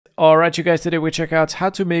Alright you guys, today we check out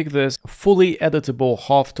how to make this fully editable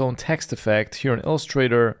halftone text effect here in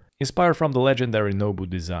Illustrator, inspired from the legendary Nobu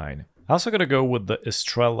design. I'm also gonna go with the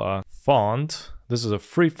Estrella font. This is a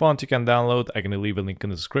free font you can download. I'm gonna leave a link in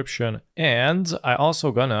the description. And I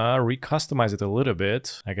also gonna recustomize it a little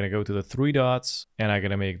bit. I'm gonna go to the three dots and I'm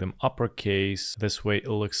gonna make them uppercase. This way it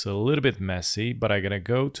looks a little bit messy, but I'm gonna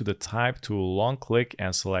go to the type tool, long click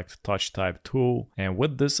and select touch type tool. And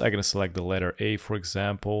with this, I'm gonna select the letter A, for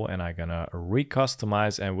example, and I'm gonna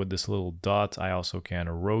recustomize. And with this little dot, I also can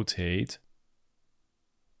rotate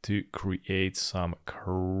to create some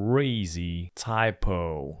crazy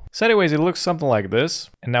typo. So anyways, it looks something like this.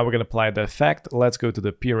 And now we're gonna apply the effect. Let's go to the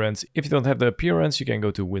appearance. If you don't have the appearance, you can go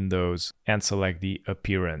to Windows and select the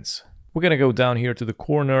appearance. We're gonna go down here to the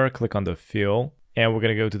corner, click on the fill, and we're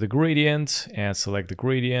gonna go to the gradient and select the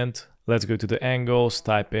gradient. Let's go to the angles,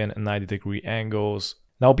 type in 90-degree angles.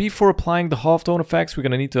 Now, before applying the halftone effects, we're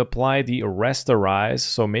gonna need to apply the rasterize.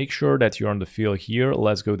 So make sure that you're on the fill here.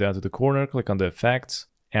 Let's go down to the corner, click on the effects,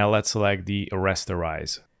 and let's select the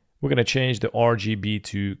rasterize. We're gonna change the RGB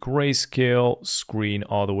to grayscale, screen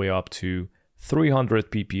all the way up to 300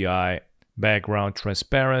 ppi, background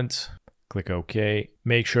transparent, click OK.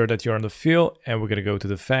 Make sure that you're on the fill, and we're gonna go to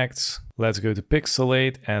the effects. Let's go to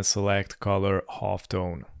pixelate and select color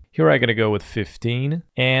halftone. Here I'm gonna go with 15,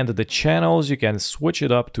 and the channels, you can switch it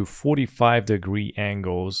up to 45-degree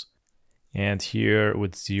angles. And here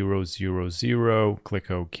with 0, 0, 0, click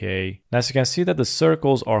OK. Now, as you can see that the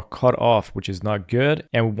circles are cut off, which is not good.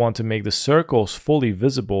 And we want to make the circles fully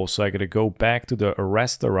visible. So I'm going to go back to the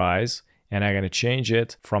rasterize and I'm going to change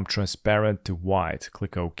it from transparent to white.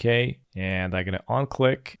 Click OK. And I'm going to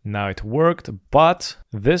unclick. Now it worked, but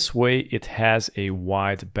this way it has a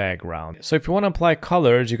white background. So if you want to apply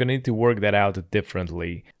colors, you're going to need to work that out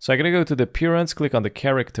differently. So I'm going to go to the appearance, click on the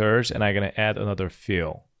characters, and I'm going to add another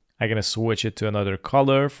fill. I'm gonna switch it to another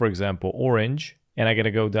color, for example, orange. And I'm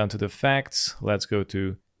gonna go down to the effects. Let's go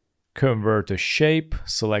to convert to shape,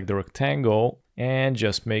 select the rectangle, and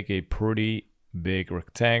just make a pretty big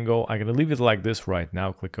rectangle. I'm gonna leave it like this right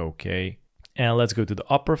now, click OK. And let's go to the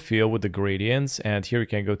upper fill with the gradients. And here you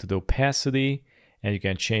can go to the opacity, and you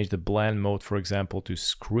can change the blend mode, for example, to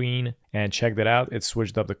screen. And check that out, it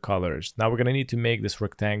switched up the colors. Now we're gonna need to make this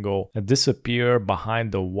rectangle disappear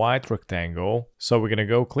behind the white rectangle. So we're gonna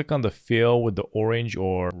go click on the fill with the orange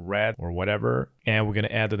or red or whatever. And we're gonna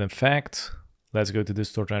add an effect. Let's go to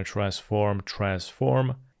distort and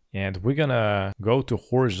transform. And we're gonna go to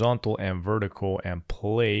horizontal and vertical and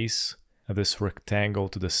place this rectangle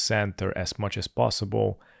to the center as much as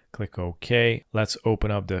possible. Click OK. Let's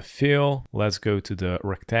open up the fill. Let's go to the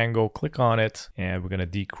rectangle, click on it, and we're going to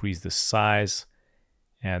decrease the size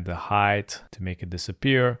and the height to make it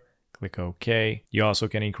disappear. Click OK. You also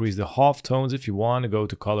can increase the halftones if you want to go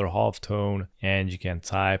to color halftone, and you can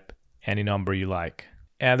type any number you like.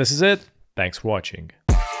 And this is it. Thanks for watching.